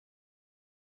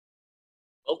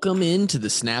Welcome into the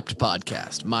Snapped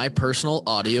Podcast, my personal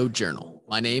audio journal.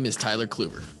 My name is Tyler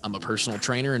Kluver. I'm a personal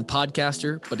trainer and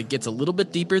podcaster, but it gets a little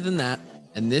bit deeper than that,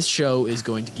 and this show is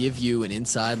going to give you an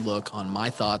inside look on my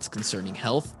thoughts concerning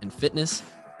health and fitness,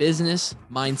 business,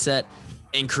 mindset,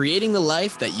 and creating the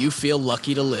life that you feel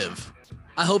lucky to live.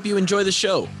 I hope you enjoy the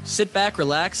show. Sit back,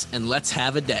 relax, and let's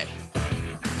have a day.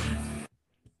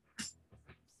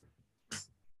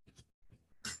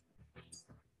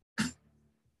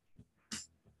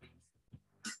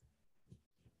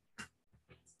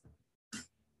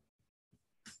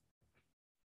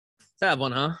 Let's have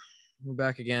one, huh? We're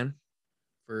back again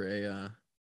for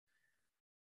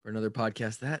another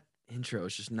podcast. That intro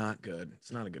is just not good.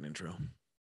 It's not a good intro.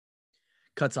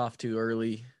 Cuts off too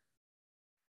early.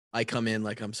 I come in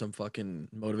like I'm some fucking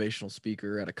motivational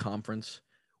speaker at a conference.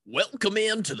 Welcome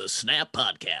into the Snap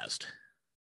Podcast.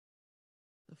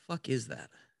 The fuck is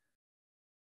that?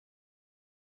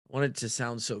 I want it to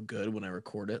sound so good when I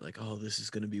record it. Like, oh, this is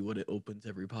going to be what it opens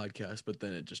every podcast. But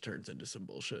then it just turns into some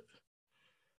bullshit.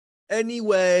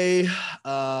 Anyway,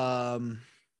 that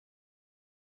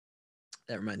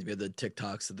reminds me of the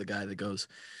TikToks of the guy that goes,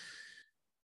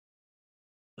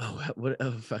 oh, what?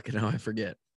 Oh, fucking hell, I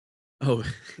forget. Oh,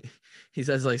 he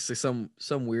says like some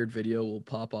weird video will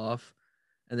pop off,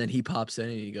 and then he pops in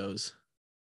and he goes,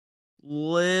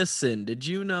 listen, did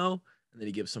you know? And then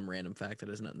he gives some random fact that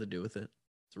has nothing to do with it.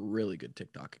 It's a really good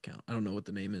TikTok account. I don't know what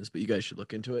the name is, but you guys should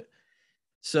look into it.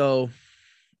 So,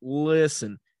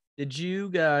 listen, did you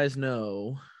guys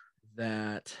know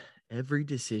that every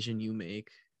decision you make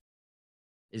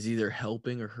is either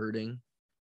helping or hurting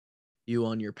you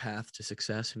on your path to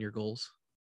success and your goals?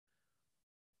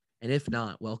 And if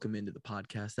not, welcome into the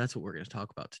podcast. That's what we're going to talk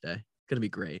about today. It's going to be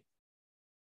great.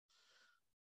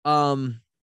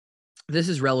 This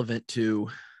is relevant to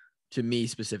me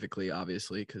specifically,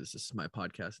 obviously, because this is my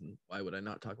podcast, and why would I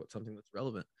not talk about something that's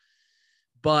relevant?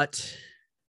 But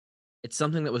it's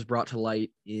something that was brought to light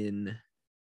in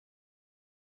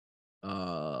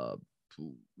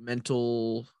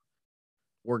mental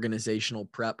organizational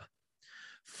prep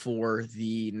for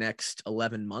the next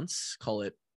 11 months.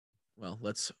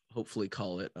 Let's hopefully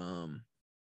call it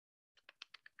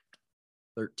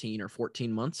 13 or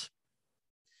 14 months.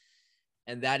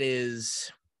 And that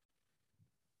is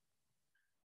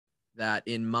that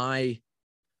in my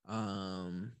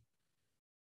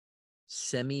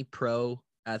semi-pro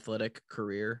athletic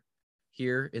career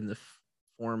here in the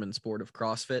form and sport of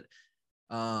CrossFit,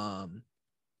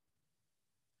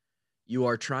 you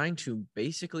are trying to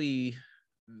basically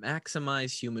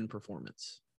maximize human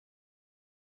performance,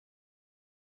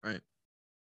 right?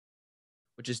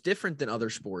 Which is different than other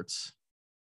sports,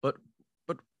 but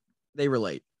they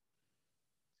relate.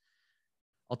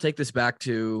 I'll take this back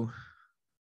to,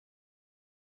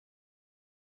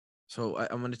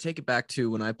 I'm going to take it back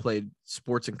to when I played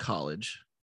sports in college,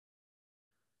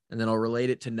 and then I'll relate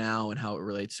it to now and how it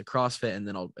relates to CrossFit, and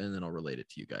then I'll relate it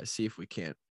to you guys. See if we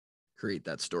can't create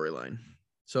that storyline.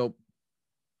 So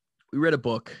we read a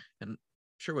book, and I'm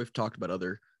sure we've talked about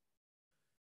other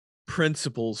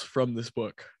principles from this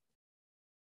book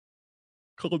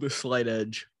called The Slight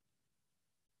Edge.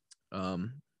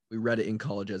 We read it in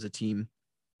college as a team.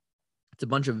 It's a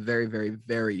bunch of very, very,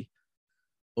 very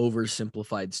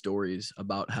oversimplified stories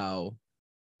about how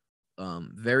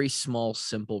very small,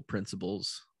 simple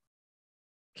principles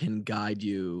can guide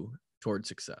you toward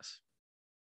success.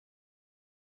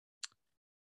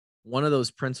 One of those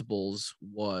principles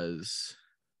was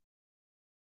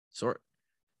sort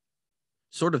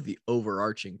of the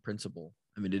overarching principle.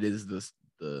 I mean, it is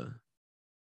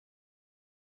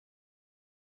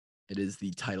it is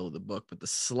the title of the book, but the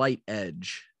slight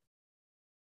edge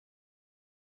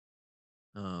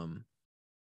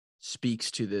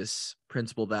speaks to this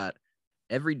principle that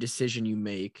every decision you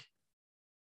make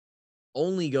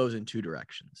only goes in two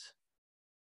directions,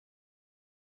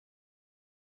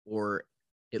 or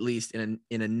at least in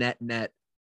a net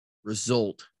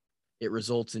result, it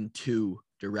results in two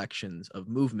directions of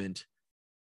movement.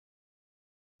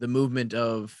 The movement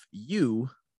of you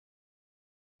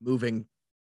moving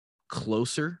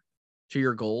closer to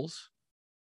your goals,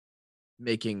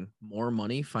 making more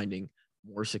money, finding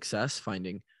more success,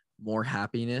 finding more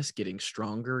happiness, getting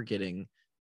stronger, getting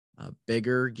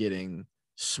bigger, getting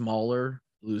smaller,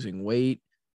 losing weight,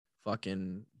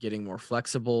 fucking getting more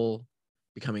flexible,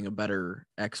 becoming a better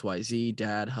XYZ,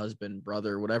 dad, husband,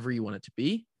 brother, whatever you want it to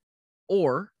be,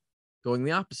 or going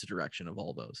the opposite direction of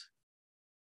all those.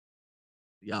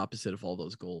 The opposite of all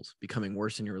those goals, becoming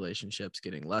worse in your relationships,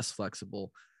 getting less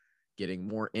flexible, getting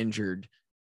more injured,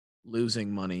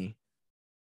 losing money,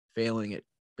 failing at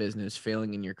business,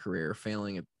 failing in your career,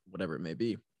 failing at whatever it may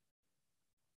be.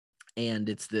 And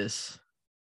it's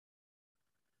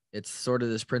sort of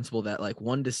this principle that like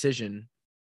one decision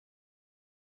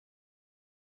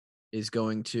is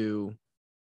going to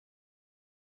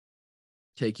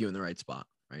take you in the right spot,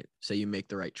 right? Say you make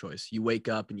the right choice. You wake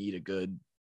up and you eat a good,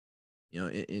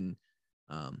 in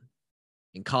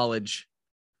college,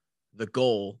 the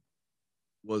goal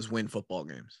was win football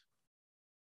games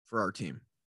for our team,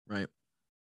 right?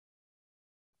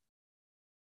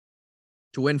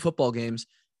 To win football games,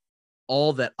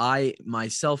 all that I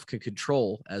myself could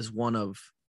control as one of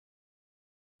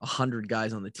 100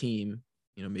 guys on the team,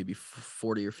 maybe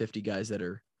 40 or 50 guys that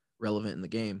are relevant in the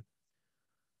game.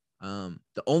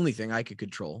 The only thing I could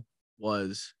control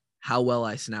was how well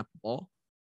I snapped the ball,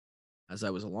 as I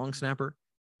was a long snapper,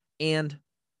 and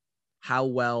how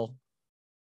well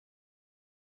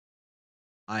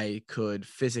I could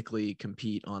physically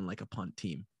compete on like a punt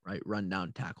team, right? Run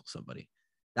down, tackle somebody.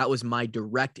 That was my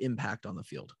direct impact on the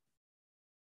field.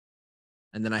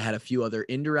 And then I had a few other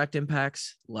indirect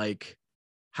impacts, like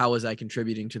how was I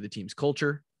contributing to the team's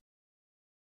culture?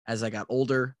 As I got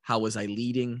older, how was I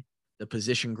leading the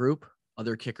position group,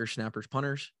 other kickers, snappers,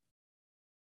 punters?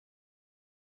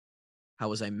 How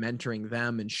was I mentoring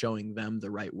them and showing them the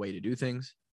right way to do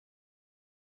things?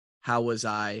 How was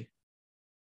I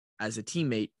as a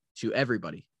teammate to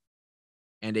everybody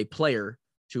and a player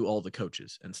to all the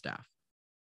coaches and staff?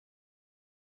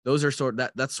 Those are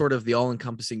that's sort of the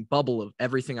all-encompassing bubble of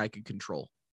everything I could control.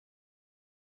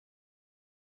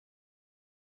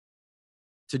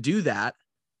 To do that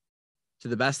to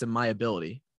the best of my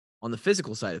ability on the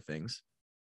physical side of things,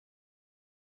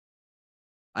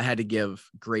 I had to give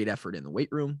great effort in the weight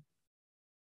room,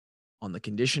 on the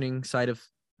conditioning side of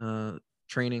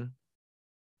training,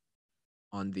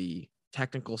 on the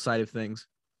technical side of things.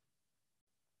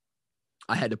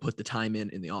 I had to put the time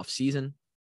in the off season,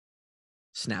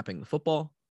 snapping the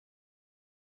football,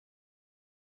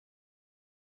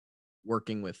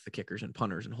 working with the kickers and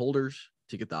punters and holders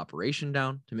to get the operation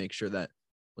down, to make sure that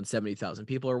when 70,000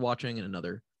 people are watching and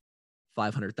another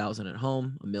 500,000 at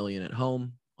home, 1 million at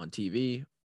home on TV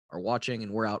are watching,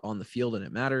 and we're out on the field and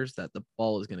it matters, that the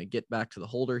ball is going to get back to the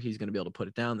holder. He's going to be able to put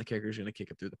it down. The kicker is going to kick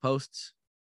it through the posts.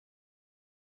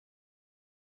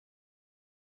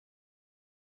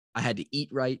 I had to eat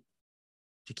right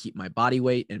to keep my body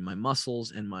weight and my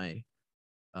muscles and my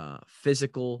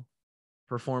physical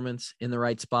performance in the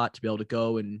right spot to be able to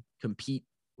go and compete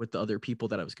with the other people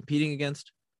that I was competing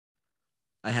against.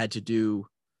 I had to do,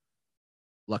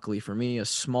 luckily for me, a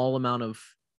small amount of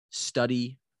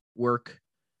study work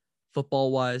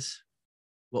football wise.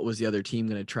 What was the other team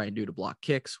going to try and do to block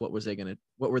kicks? What were they going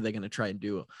to try and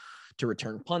do to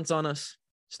return punts on us?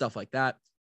 Stuff like that.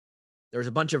 There's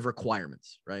a bunch of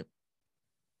requirements, right?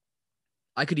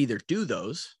 I could either do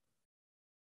those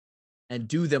and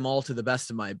do them all to the best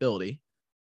of my ability,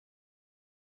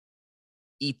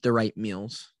 eat the right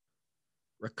meals,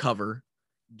 recover,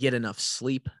 get enough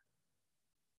sleep.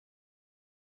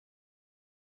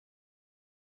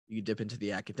 You dip into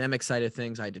the academic side of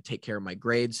things. I had to take care of my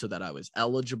grades so that I was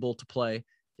eligible to play.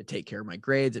 To take care of my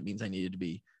grades, it means I needed to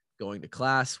be going to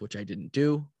class, which I didn't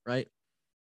do, right?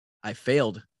 I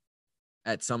failed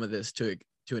at some of this to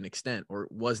an extent, or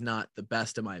was not the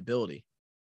best of my ability,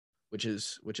 which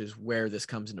is where this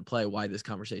comes into play, why this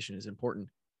conversation is important.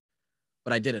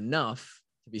 But I did enough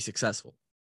to be successful.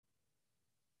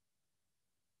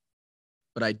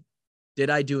 But did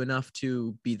I do enough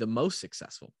to be the most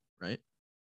successful, right?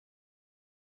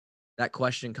 That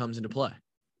question comes into play.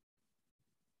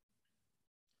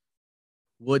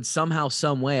 Would somehow,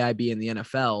 some way I be in the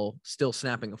NFL still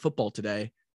snapping a football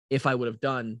today if I would have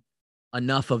done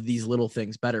enough of these little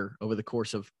things better over the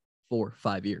course of 4 or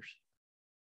 5 years?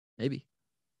 Maybe.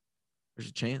 There's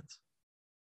a chance.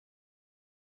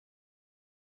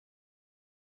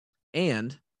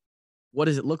 And what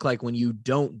does it look like when you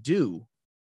don't do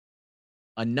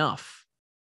enough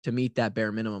to meet that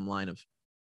bare minimum line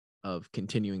of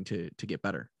continuing to get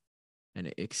better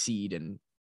and exceed and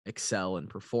excel and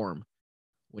perform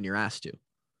when you're asked to?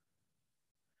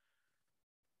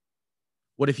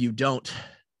 What if you don't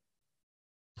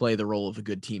play the role of a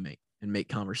good teammate and make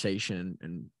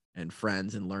conversation and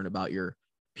friends and learn about your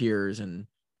peers and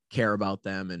care about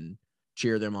them and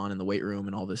cheer them on in the weight room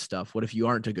and all this stuff? What if you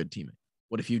aren't a good teammate?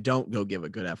 What if you don't go give a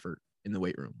good effort in the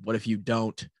weight room? What if you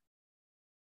don't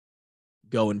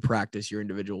go and practice your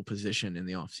individual position in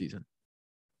the off season?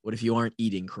 What if you aren't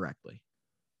eating correctly,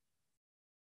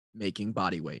 making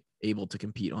body weight, able to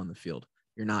compete on the field?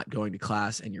 You're not going to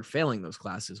class and you're failing those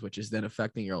classes, which is then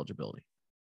affecting your eligibility.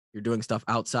 You're doing stuff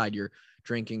outside. You're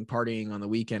drinking, partying on the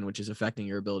weekend, which is affecting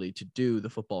your ability to do the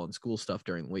football and school stuff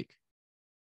during the week.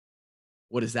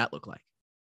 What does that look like?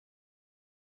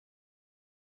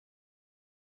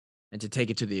 And to take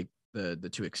it to the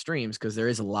two extremes, because there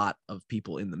is a lot of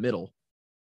people in the middle,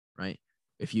 right?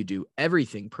 If you do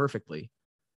everything perfectly,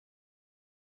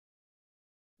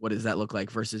 what does that look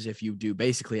like versus if you do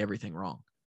basically everything wrong?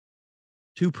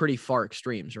 Two pretty far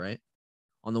extremes, right?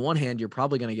 On the one hand, you're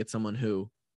probably going to get someone who,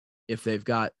 if they've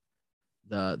got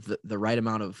the right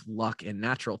amount of luck and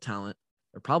natural talent,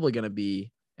 they're probably going to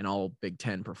be an all Big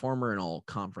Ten performer, an all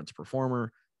conference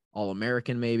performer, all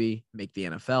American, maybe make the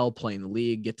NFL, play in the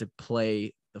league, get to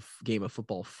play the game of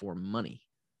football for money.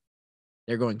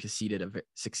 They're going to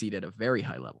succeed at a very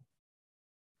high level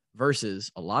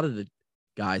versus a lot of the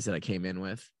guys that I came in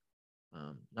with,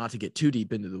 not to get too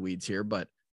deep into the weeds here, but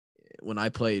when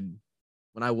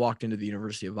I walked into the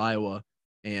University of Iowa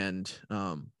and,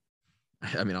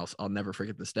 I mean, I'll never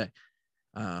forget this day.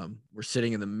 We're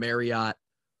sitting in the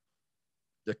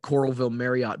Coralville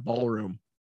Marriott ballroom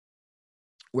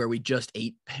where we just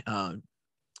ate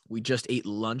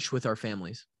lunch with our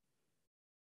families.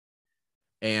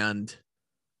 And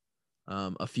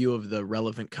a few of the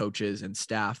relevant coaches and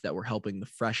staff that were helping the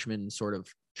freshmen sort of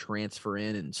transfer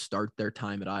in and start their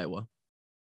time at Iowa.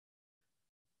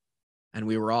 And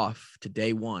we were off to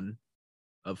day one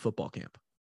of football camp,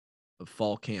 of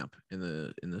fall camp in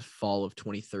the fall of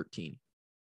 2013.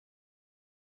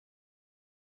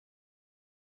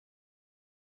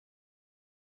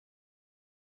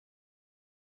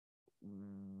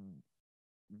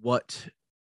 What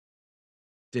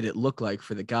did it look like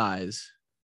for the guys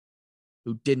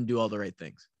who didn't do all the right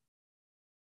things?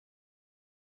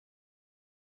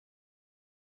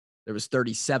 There was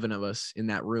 37 of us in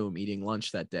that room eating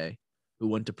lunch that day who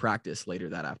went to practice later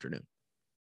that afternoon.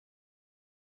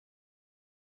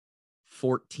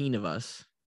 14 of us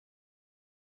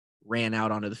ran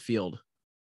out onto the field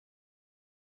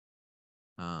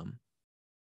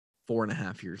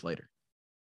 4.5 years later.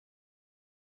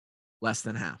 Less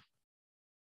than half.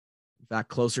 In fact,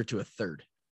 closer to a third.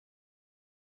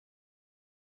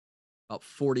 About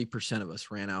 40% of us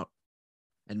ran out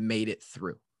and made it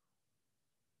through.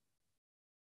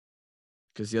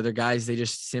 Because the other guys, they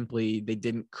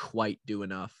didn't quite do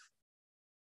enough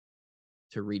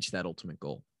to reach that ultimate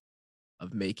goal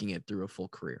of making it through a full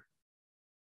career.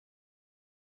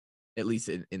 At least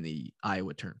in the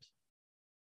Iowa terms.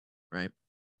 Right?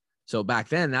 So back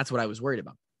then, that's what I was worried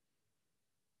about.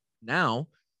 Now,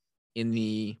 in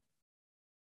the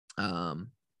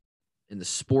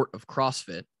sport of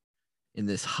CrossFit, in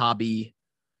this hobby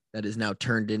that is now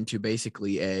turned into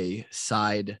basically a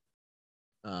side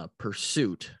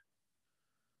pursuit.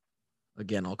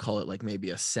 Again, I'll call it like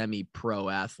maybe a semi-pro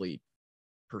athlete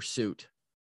pursuit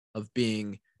of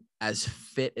being as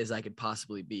fit as I could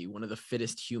possibly be, one of the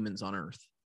fittest humans on earth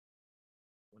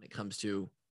when it comes to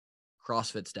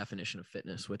CrossFit's definition of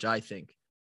fitness, which I think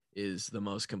is the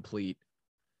most complete,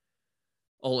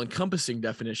 all-encompassing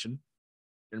definition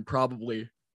and probably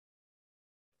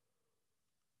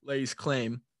lays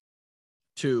claim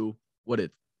to what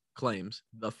it claims,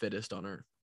 the fittest on earth.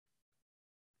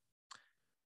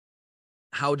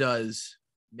 How does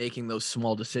making those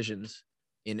small decisions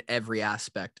in every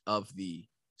aspect of the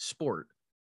sport,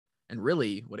 and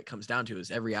really what it comes down to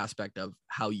is every aspect of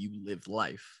how you live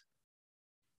life,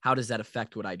 how does that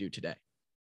affect what I do today?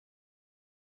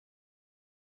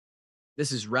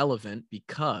 This is relevant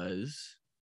because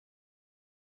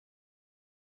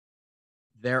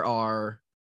there are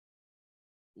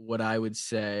what I would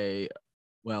say,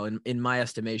 well, in my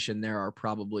estimation, there are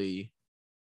probably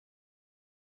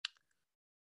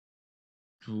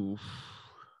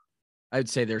I'd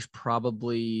say there's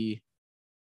probably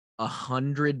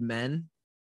 100 men,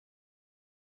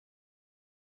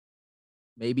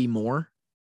 maybe more,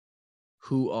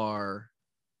 who are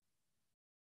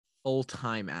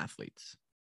full-time athletes,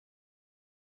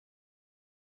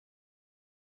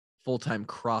 full-time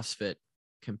CrossFit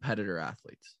competitor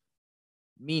athletes,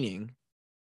 meaning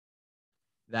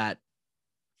that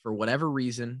for whatever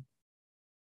reason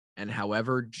and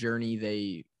however journey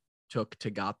they took to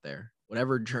get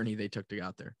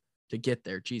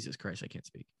there, Jesus Christ, I can't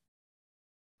speak.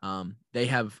 They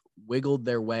have wiggled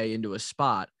their way into a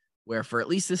spot where for at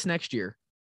least this next year,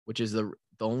 which is the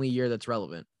only year that's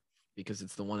relevant because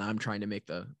it's the one I'm trying to make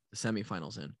the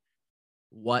semifinals in,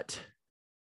 what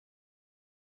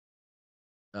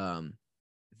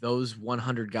those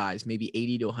 100 guys, maybe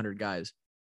 80 to 100 guys,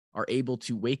 are able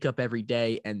to wake up every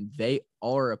day and they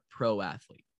are a pro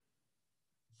athlete.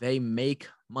 They make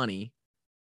money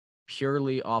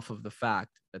purely off of the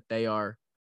fact that they are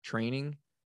training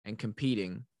and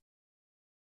competing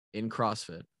in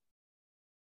CrossFit.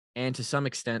 And to some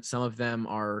extent, some of them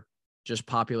are just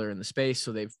popular in the space,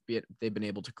 so they've been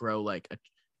able to grow like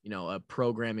a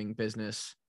programming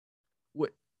business.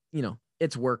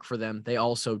 It's work for them. They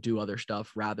also do other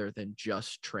stuff rather than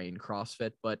just train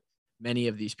CrossFit, but many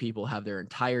of these people have their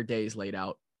entire days laid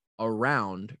out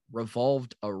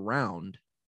revolved around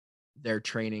their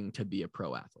training to be a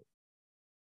pro athlete.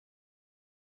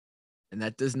 And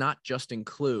that does not just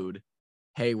include,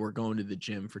 hey, we're going to the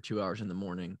gym for 2 hours in the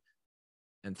morning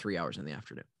and 3 hours in the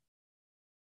afternoon.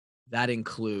 That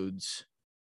includes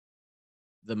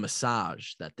the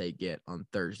massage that they get on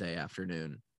Thursday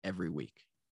afternoon every week,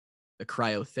 the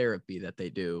cryotherapy that they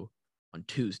do on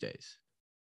Tuesdays,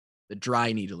 the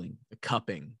dry needling, the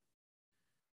cupping,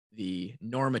 the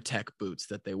Normatec boots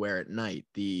that they wear at night,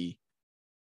 the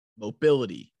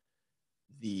mobility,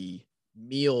 the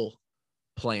meal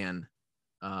plan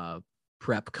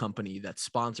prep company that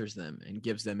sponsors them and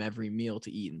gives them every meal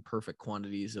to eat in perfect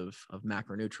quantities of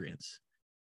macronutrients,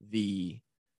 the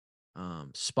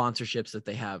sponsorships that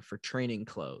they have for training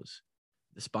clothes,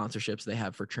 the sponsorships they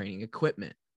have for training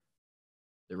equipment,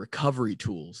 the recovery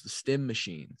tools, the stim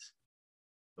machines,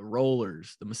 the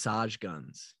rollers, the massage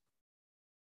guns,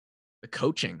 the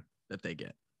coaching that they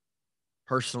get,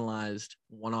 personalized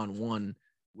one-on-one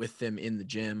with them in the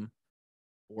gym,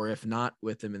 or if not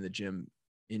with them in the gym,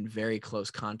 in very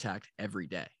close contact every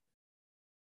day.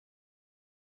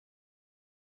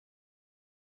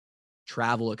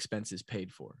 Travel expenses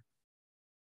paid for.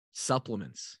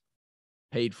 Supplements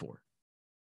paid for.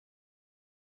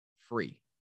 Free.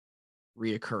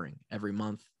 Reoccurring every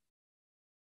month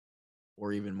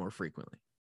or even more frequently.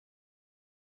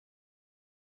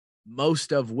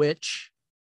 Most of which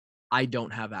I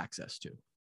don't have access to.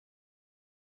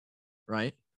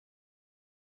 Right?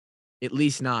 At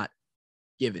least not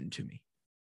given to me.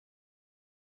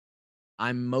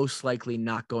 I'm most likely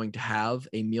not going to have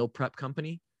a meal prep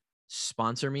company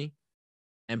sponsor me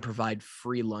and provide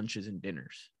free lunches and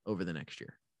dinners over the next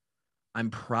year.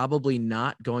 I'm probably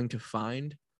not going to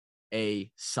find a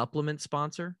supplement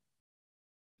sponsor.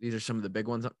 These are some of the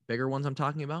bigger ones I'm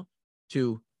talking about,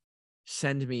 to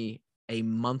send me a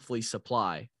monthly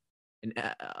supply,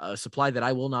 a supply that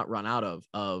I will not run out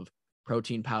of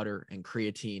protein powder and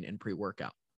creatine and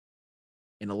pre-workout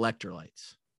and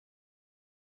electrolytes.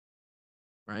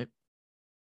 Right?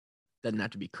 Doesn't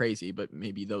have to be crazy, but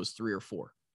maybe those 3 or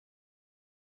 4.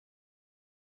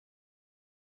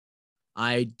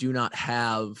 I do not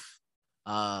have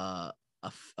an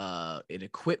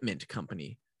equipment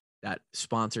company that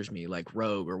sponsors me like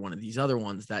Rogue or one of these other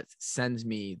ones that sends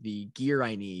me the gear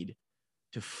I need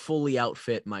to fully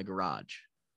outfit my garage.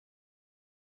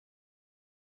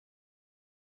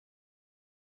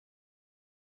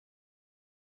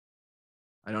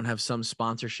 I don't have some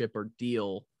sponsorship or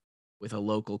deal with a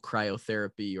local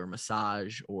cryotherapy or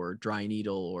massage or dry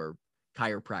needle or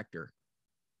chiropractor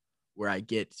where I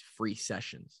get free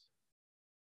sessions.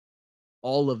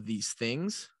 All of these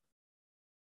things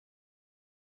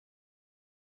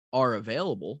are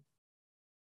available,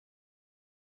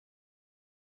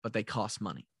 but they cost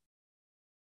money.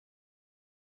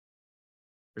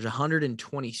 There's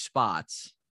 120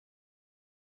 spots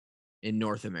in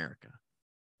North America,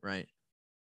 right?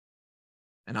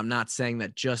 And I'm not saying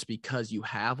that just because you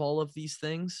have all of these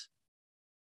things,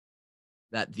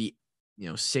 that the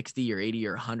 60 or 80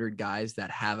 or 100 guys that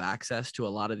have access to a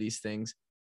lot of these things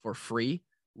for free,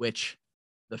 which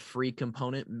the free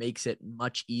component makes it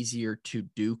much easier to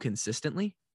do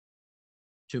consistently,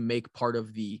 to make part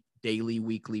of the daily,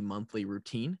 weekly, monthly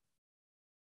routine.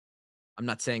 I'm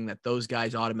not saying that those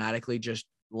guys automatically just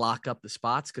lock up the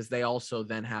spots, because they also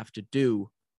then have to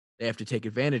take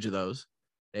advantage of those.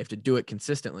 They have to do it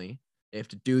consistently. They have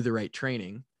to do the right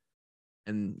training.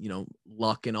 And,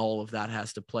 luck and all of that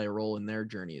has to play a role in their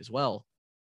journey as well.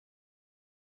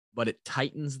 But it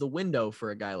tightens the window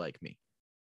for a guy like me.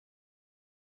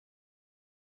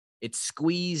 It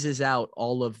squeezes out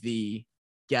all of the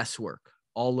guesswork,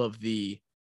 all of the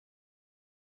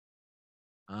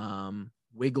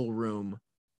wiggle room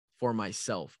for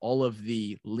myself, all of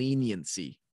the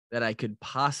leniency that I could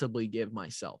possibly give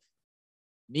myself.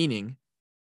 Meaning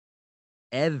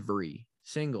every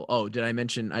single, did I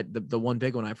mention the one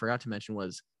big one I forgot to mention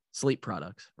was sleep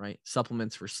products, right?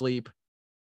 Supplements for sleep.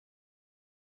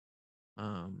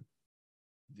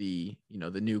 The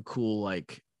new cool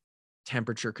like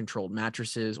temperature controlled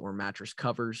mattresses or mattress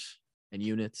covers and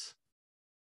units,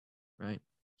 right?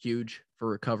 Huge for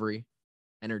recovery,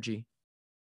 energy,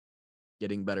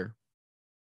 getting better.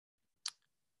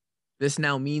 This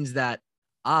now means that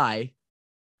I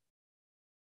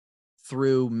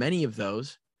through many of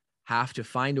those, have to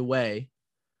find a way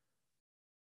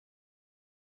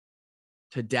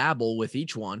to dabble with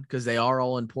each one because they are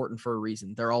all important for a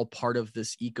reason. They're all part of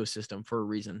this ecosystem for a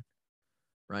reason,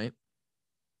 right?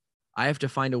 I have to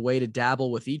find a way to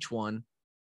dabble with each one,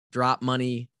 drop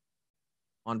money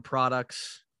on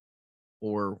products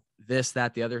or this,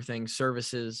 that, the other thing,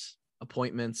 services,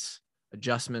 appointments,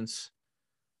 adjustments,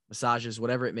 massages,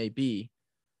 whatever it may be,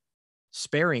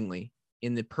 sparingly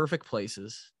in the perfect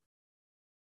places.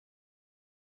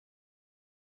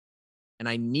 And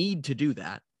I need to do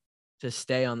that to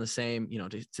stay on the same,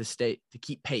 to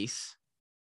keep pace,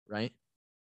 right?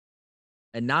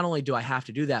 And not only do I have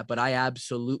to do that, but I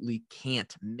absolutely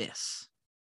can't miss.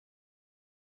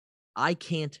 I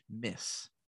can't miss.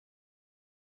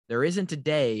 There isn't a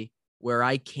day where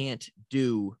I can't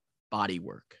do body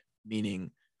work,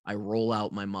 meaning I roll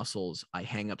out my muscles, I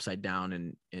hang upside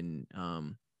down and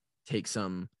take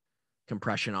some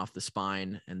compression off the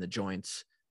spine and the joints.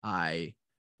 I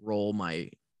roll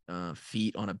my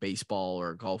feet on a baseball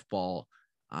or a golf ball.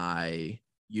 I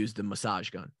use the massage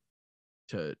gun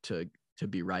to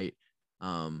be right.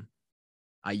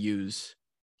 I use,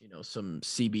 some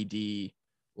CBD,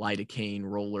 lidocaine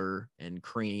roller and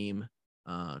cream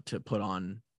to put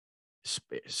on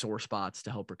sore spots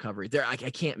to help recovery. I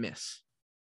can't miss.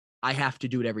 I have to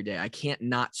do it every day. I can't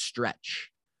not stretch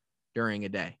during a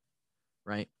day,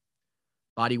 right?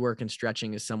 Body work and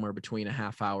stretching is somewhere between a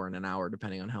half hour and an hour,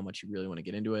 depending on how much you really want to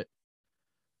get into it.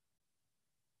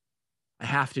 I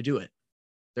have to do it.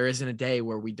 There isn't a day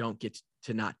where we don't get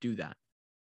to not do that.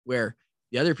 Where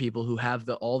the other people who have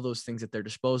all those things at their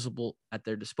disposal,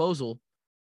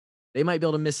 they might be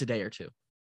able to miss a day or two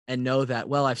and know that,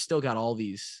 well, I've still got all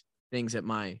these things in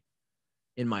my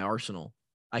arsenal.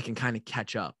 I can kind of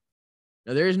catch up.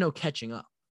 Now, there is no catching up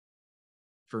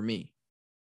for me.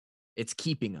 It's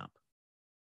keeping up.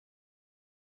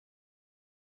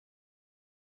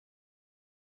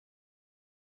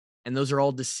 And those are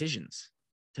all decisions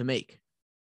to make,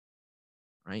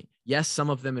 right? Yes, some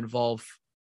of them involve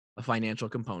a financial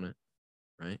component,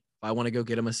 right? If I want to go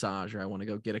get a massage or I want to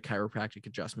go get a chiropractic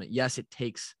adjustment, yes, it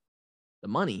takes the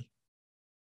money.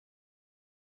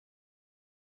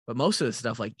 But most of the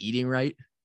stuff like eating right,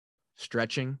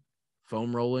 stretching,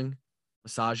 foam rolling,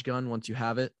 massage gun once you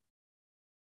have it,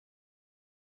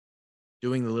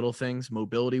 doing the little things,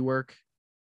 mobility work,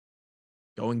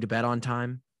 going to bed on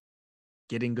time,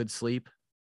 getting good sleep,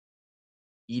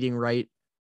 eating right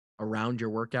around your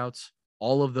workouts,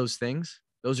 all of those things,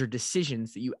 those are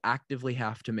decisions that you actively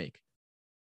have to make.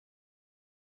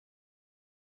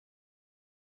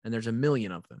 And there's a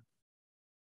million of them.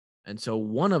 And so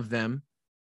one of them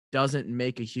doesn't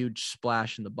make a huge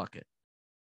splash in the bucket,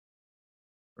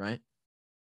 right?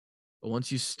 But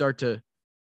once you start to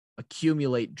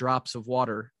accumulate drops of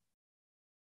water,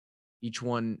 each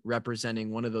one representing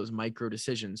one of those micro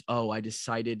decisions. Oh, I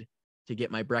decided to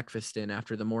get my breakfast in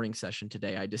after the morning session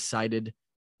today. I decided,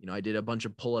 I did a bunch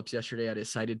of pull-ups yesterday. I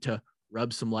decided to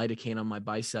rub some lidocaine on my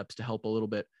biceps to help a little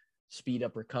bit speed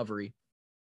up recovery.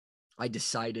 I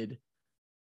decided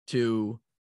to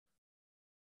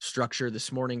structure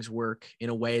this morning's work in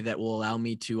a way that will allow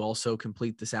me to also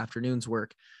complete this afternoon's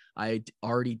work. I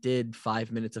already did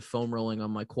 5 minutes of foam rolling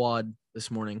on my quad this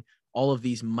morning. All of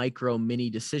these micro mini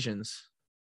decisions,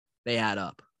 they add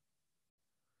up.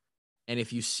 And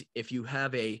if you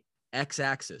have a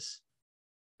x-axis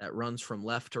that runs from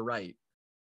left to right,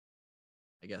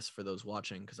 I guess for those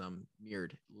watching, because I'm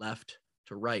mirrored left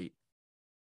to right,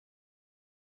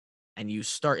 and you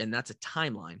start, and that's a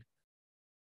timeline,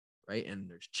 right? And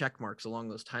there's check marks along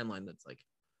those timeline that's like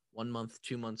 1 month,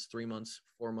 2 months, 3 months,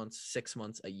 4 months, 6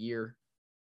 months, a year.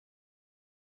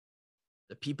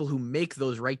 The people who make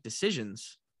those right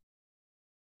decisions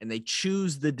and they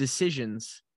choose the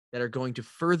decisions that are going to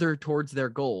further towards their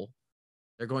goal,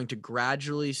 they're going to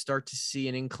gradually start to see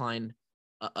an incline,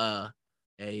 a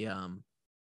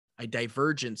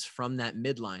divergence from that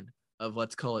midline of,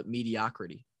 let's call it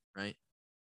mediocrity, right?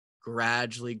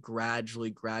 Gradually.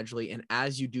 And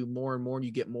as you do more and more and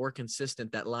you get more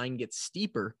consistent, that line gets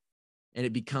steeper and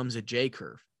it becomes a J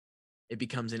curve. It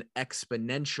becomes an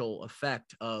exponential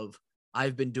effect of,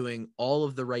 I've been doing all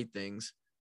of the right things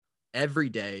every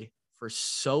day for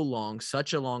so long,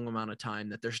 such a long amount of time,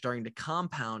 that they're starting to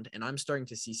compound and I'm starting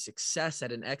to see success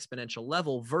at an exponential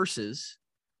level versus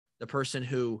the person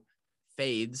who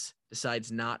fades,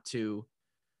 decides not to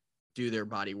do their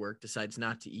body work, decides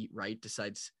not to eat right,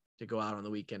 decides to go out on the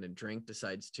weekend and drink,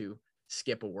 decides to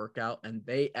skip a workout, and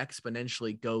they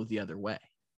exponentially go the other way.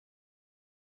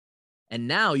 And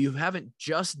now you haven't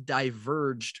just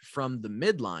diverged from the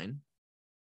midline,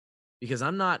 because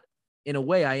I'm not in a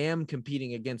way, I am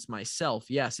competing against myself.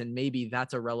 Yes. And maybe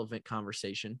that's a relevant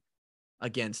conversation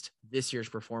against this year's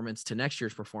performance to next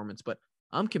year's performance, but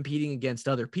I'm competing against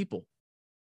other people.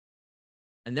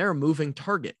 And they're a moving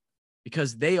target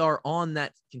because they are on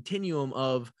that continuum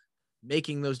of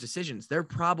making those decisions. They're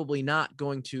probably not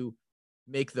going to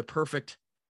make the perfect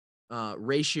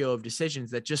ratio of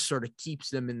decisions that just sort of keeps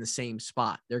them in the same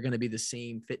spot. They're going to be the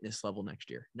same fitness level next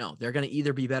year. No, they're going to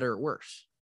either be better or worse.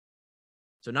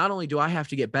 So not only do I have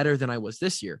to get better than I was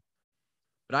this year,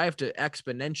 but I have to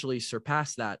exponentially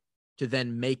surpass that to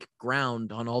then make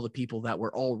ground on all the people that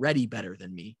were already better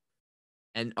than me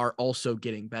and are also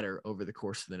getting better over the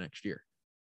course of the next year.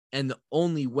 And the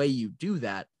only way you do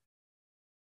that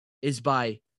is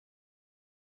by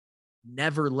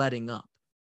never letting up,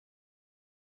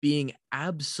 being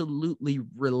absolutely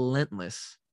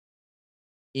relentless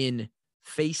in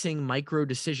facing micro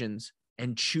decisions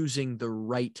and choosing the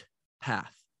right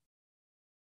path,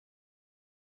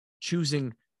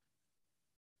 choosing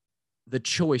the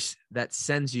choice that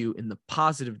sends you in the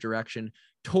positive direction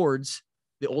towards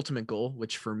the ultimate goal,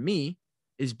 which for me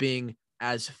is being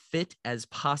as fit as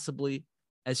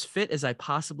I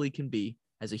possibly can be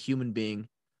as a human being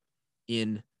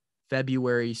in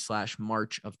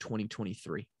February/March of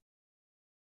 2023.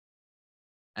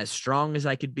 As strong as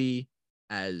I could be,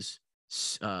 as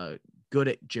good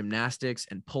at gymnastics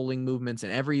and pulling movements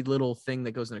and every little thing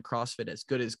that goes into CrossFit, as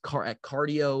good as at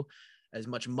cardio, as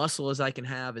much muscle as I can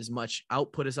have, as much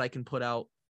output as I can put out.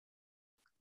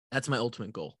 That's my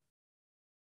ultimate goal.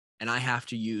 And I have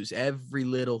to use every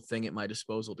little thing at my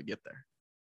disposal to get there.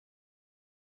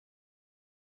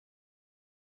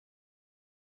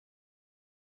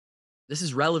 This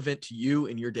is relevant to you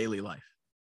in your daily life.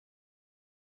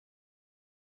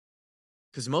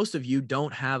 Because most of you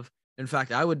don't have, in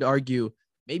fact, I would argue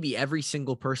maybe every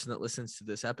single person that listens to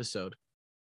this episode,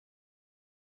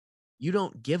 you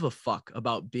don't give a fuck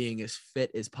about being as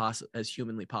fit as possible, as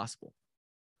humanly possible.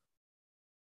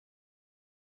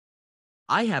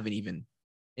 I haven't even,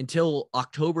 until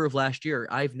October of last year,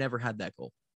 I've never had that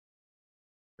goal.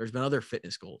 There's been other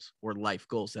fitness goals or life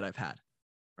goals that I've had,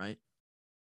 right?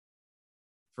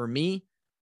 For me,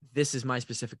 this is my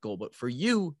specific goal, but for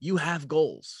you, you have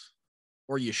goals,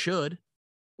 or you should,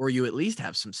 or you at least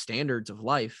have some standards of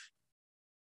life.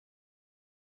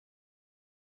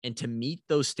 And to meet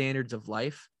those standards of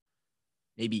life,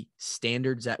 maybe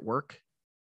standards at work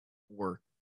or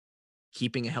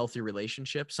keeping a healthy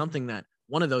relationship, something that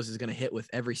one of those is going to hit with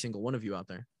every single one of you out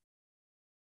there.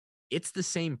 It's the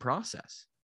same process.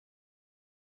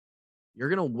 You're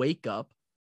going to wake up,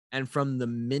 and from the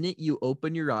minute you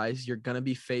open your eyes, you're going to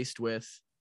be faced with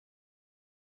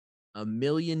a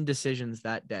million decisions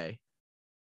that day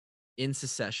in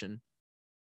succession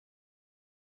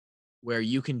where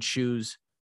you can choose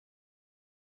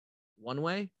one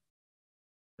way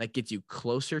that gets you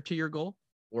closer to your goal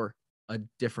or a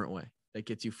different way that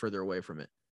gets you further away from it.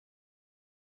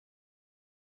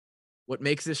 What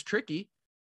makes this tricky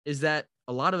is that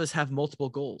a lot of us have multiple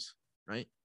goals, right?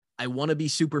 I want to be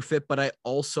super fit, but I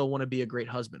also want to be a great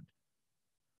husband.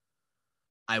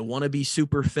 I want to be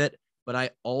super fit, but I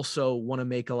also want to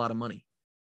make a lot of money.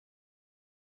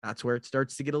 That's where it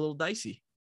starts to get a little dicey.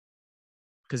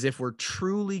 Because if we're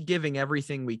truly giving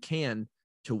everything we can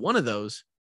to one of those,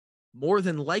 more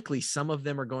than likely, some of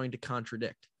them are going to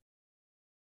contradict.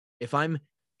 If I'm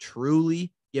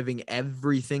truly giving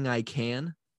everything I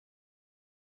can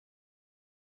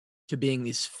to being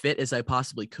as fit as I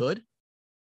possibly could,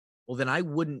 well, then I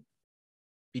wouldn't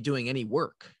be doing any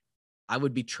work. I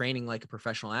would be training like a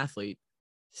professional athlete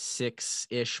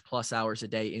 6-ish plus hours a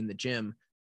day in the gym,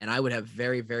 and I would have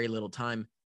very, very little time.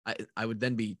 I would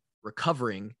then be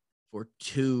recovering for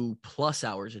 2+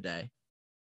 hours a day,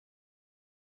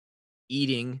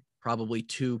 eating probably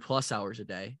 2+ hours a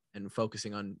day, and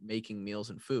focusing on making meals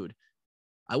and food.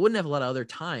 I wouldn't have a lot of other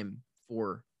time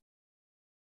for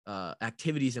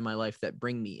activities in my life that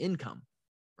bring me income,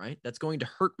 right? That's going to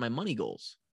hurt my money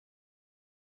goals.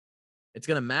 It's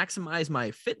going to maximize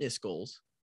my fitness goals,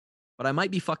 but I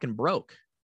might be fucking broke,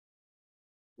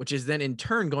 which is then in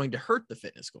turn going to hurt the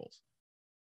fitness goals.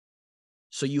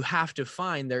 So you have to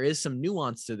find, there is some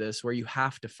nuance to this where you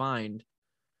have to find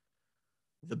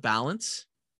the balance.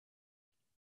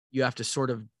 You have to sort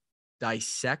of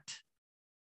dissect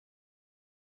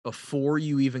before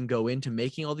you even go into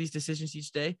making all these decisions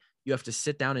each day. You have to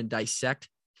sit down and dissect,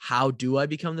 how do I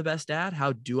become the best dad?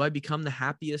 How do I become the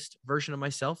happiest version of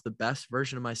myself, the best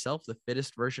version of myself, the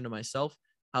fittest version of myself?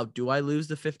 How do I lose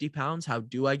the 50 pounds? How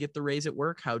do I get the raise at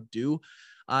work? How do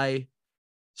I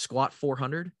squat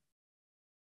 400?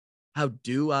 How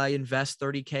do I invest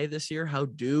 30K this year? How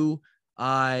do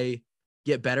I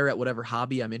get better at whatever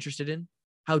hobby I'm interested in?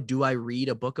 How do I read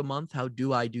a book a month? How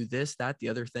do I do this, that, the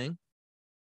other thing?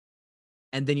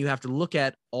 And then you have to look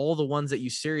at all the ones that you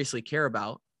seriously care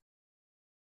about.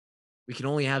 We can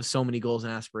only have so many goals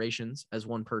and aspirations as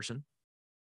one person.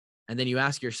 And then you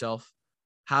ask yourself,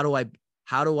 how do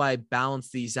I balance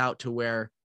these out to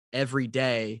where every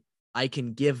day I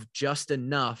can give just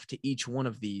enough to each one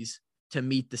of these to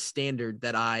meet the standard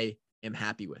that I am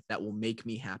happy with, that will make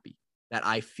me happy, that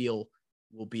I feel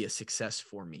will be a success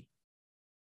for me.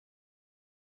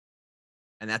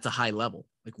 And that's a high level.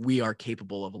 Like, we are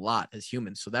capable of a lot as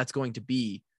humans. So that's going to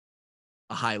be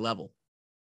a high level.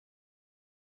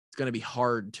 It's going to be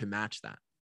hard to match that.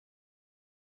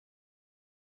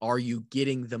 Are you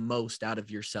getting the most out of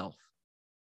yourself?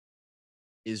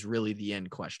 Is really the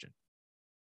end question.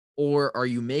 Or are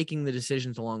you making the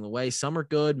decisions along the way? Some are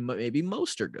good, maybe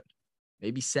most are good.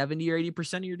 Maybe 70 or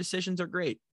 80% of your decisions are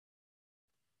great.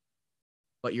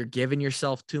 But you're giving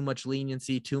yourself too much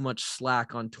leniency, too much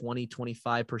slack on 20,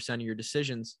 25% of your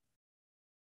decisions.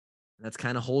 And that's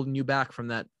kind of holding you back from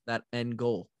that end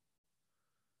goal.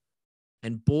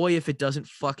 And boy, if it doesn't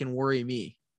fucking worry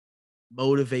me,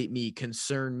 motivate me,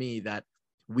 concern me that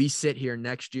we sit here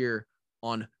next year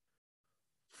on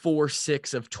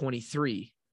 4/6 of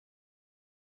 23,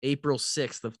 April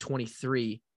 6th of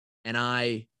 23,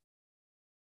 and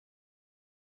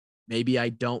maybe I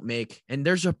don't make, and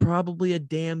there's probably a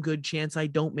damn good chance I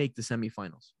don't make the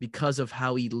semifinals because of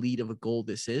how elite of a goal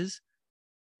this is.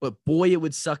 But boy, it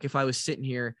would suck if I was sitting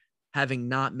here having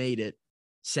not made it,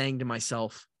 saying to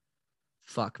myself,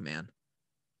 fuck, man.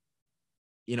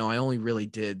 You know, I only really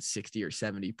did 60 or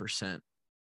 70%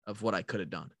 of what I could have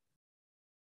done.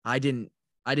 I didn't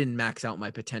max out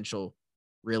my potential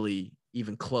really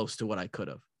even close to what I could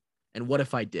have. And what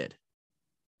if I did?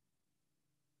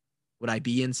 Would I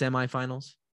be in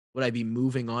semifinals? Would I be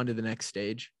moving on to the next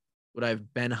stage? Would I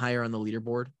have been higher on the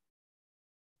leaderboard?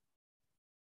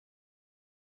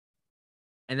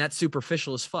 And that's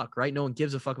superficial as fuck, right? No one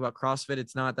gives a fuck about CrossFit.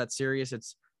 It's not that serious.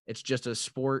 It's just a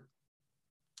sport.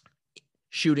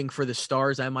 Shooting for the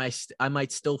stars. I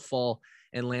might still fall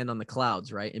and land on the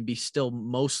clouds, right? And be still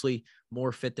mostly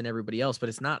more fit than everybody else. But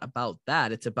it's not about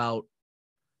that. It's about,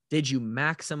 did you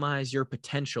maximize your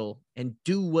potential and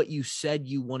do what you said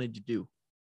you wanted to do?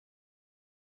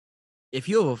 If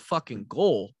you have a fucking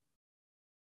goal,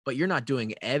 but you're not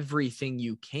doing everything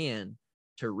you can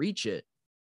to reach it,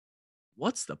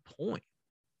 what's the point?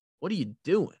 What are you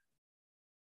doing?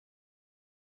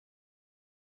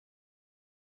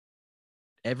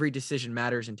 Every decision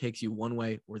matters and takes you one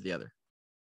way or the other.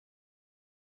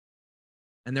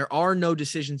 And there are no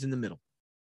decisions in the middle.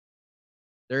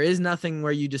 There is nothing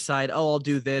where you decide, oh, I'll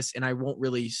do this and I won't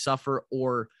really suffer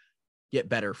or get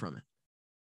better from it.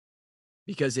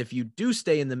 Because if you do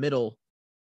stay in the middle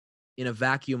in a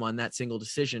vacuum on that single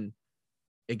decision,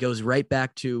 it goes right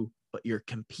back to, but you're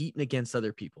competing against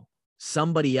other people.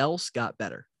 Somebody else got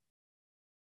better,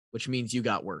 which means you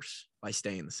got worse by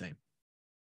staying the same.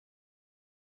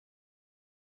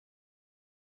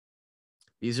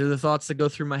 These are the thoughts that go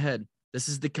through my head. This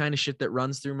is the kind of shit that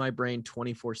runs through my brain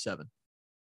 24/7.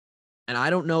 And I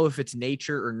don't know if it's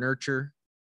nature or nurture.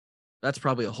 That's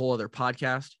probably a whole other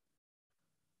podcast.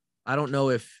 I don't know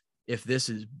if this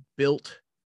is built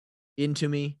into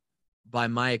me by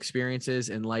my experiences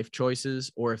and life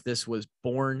choices, or if this was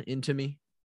born into me,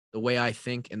 the way I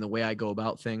think and the way I go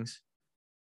about things,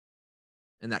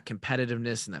 and that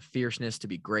competitiveness and that fierceness to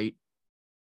be great.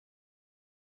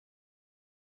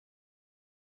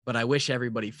 But I wish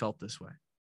everybody felt this way.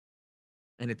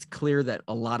 And it's clear that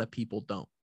a lot of people don't.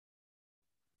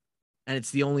 And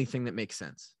it's the only thing that makes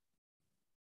sense.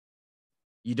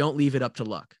 You don't leave it up to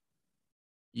luck.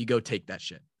 You go take that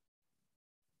shit.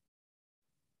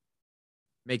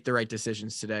 Make the right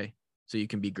decisions today so you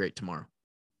can be great tomorrow.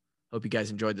 Hope you guys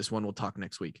enjoyed this one. We'll talk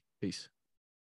next week. Peace.